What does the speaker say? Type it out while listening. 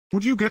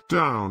Would you get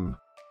down?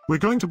 We're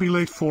going to be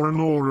late for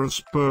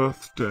Enora's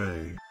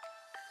birthday.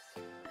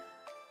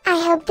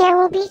 I hope there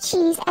will be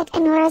cheese at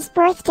Enora's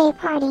birthday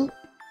party.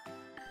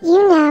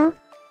 You know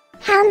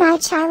how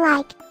much I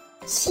like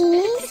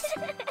cheese.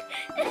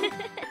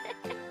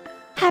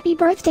 Happy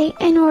birthday,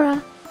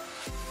 Enora.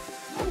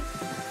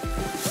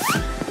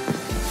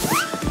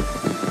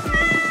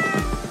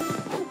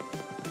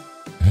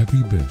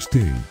 Happy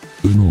birthday,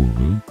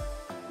 Enora.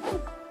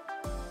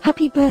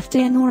 Happy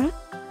birthday, Enora.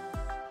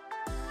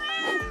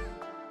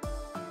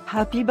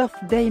 Happy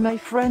birthday, my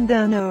friend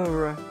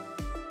Enora.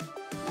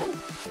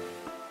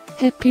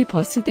 Happy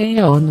birthday,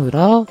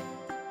 Enora.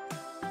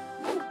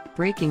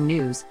 Breaking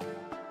news.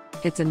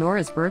 It's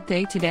Enora's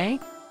birthday today.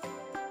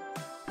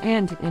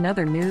 And in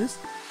other news,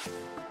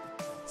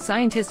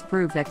 scientists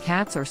prove that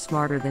cats are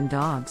smarter than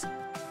dogs.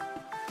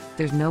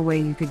 There's no way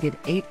you could get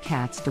 8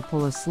 cats to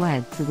pull a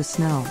sled through the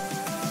snow.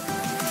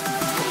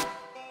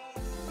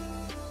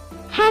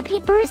 Happy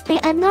birthday,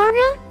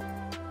 Enora.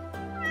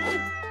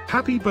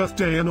 Happy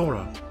birthday,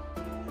 Enora.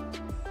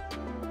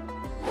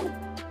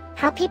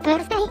 Happy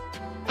birthday,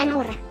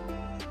 Enora.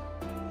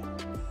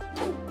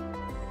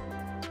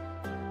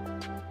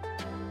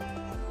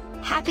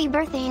 Happy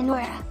birthday,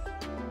 Enora.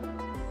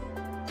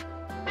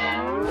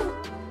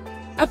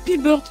 Happy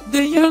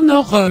birthday,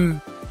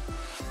 Enora.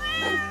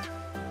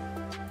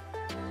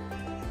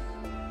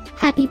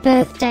 Happy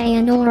birthday,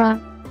 Enora.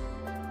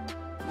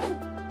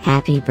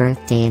 Happy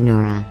birthday,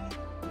 Enora.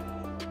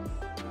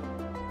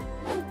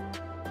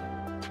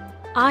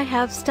 I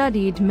have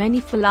studied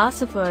many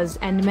philosophers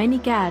and many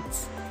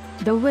cats.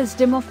 The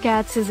wisdom of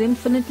cats is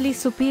infinitely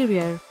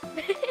superior.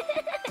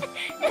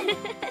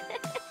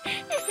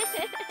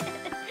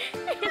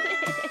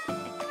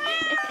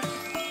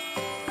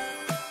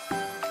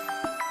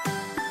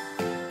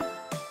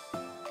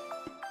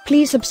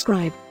 Please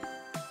subscribe,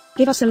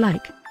 give us a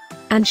like,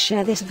 and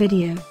share this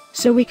video,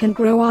 so we can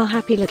grow our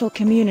happy little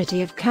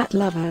community of cat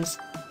lovers.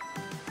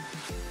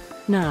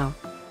 Now,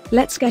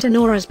 let's get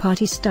Enora's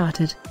party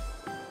started.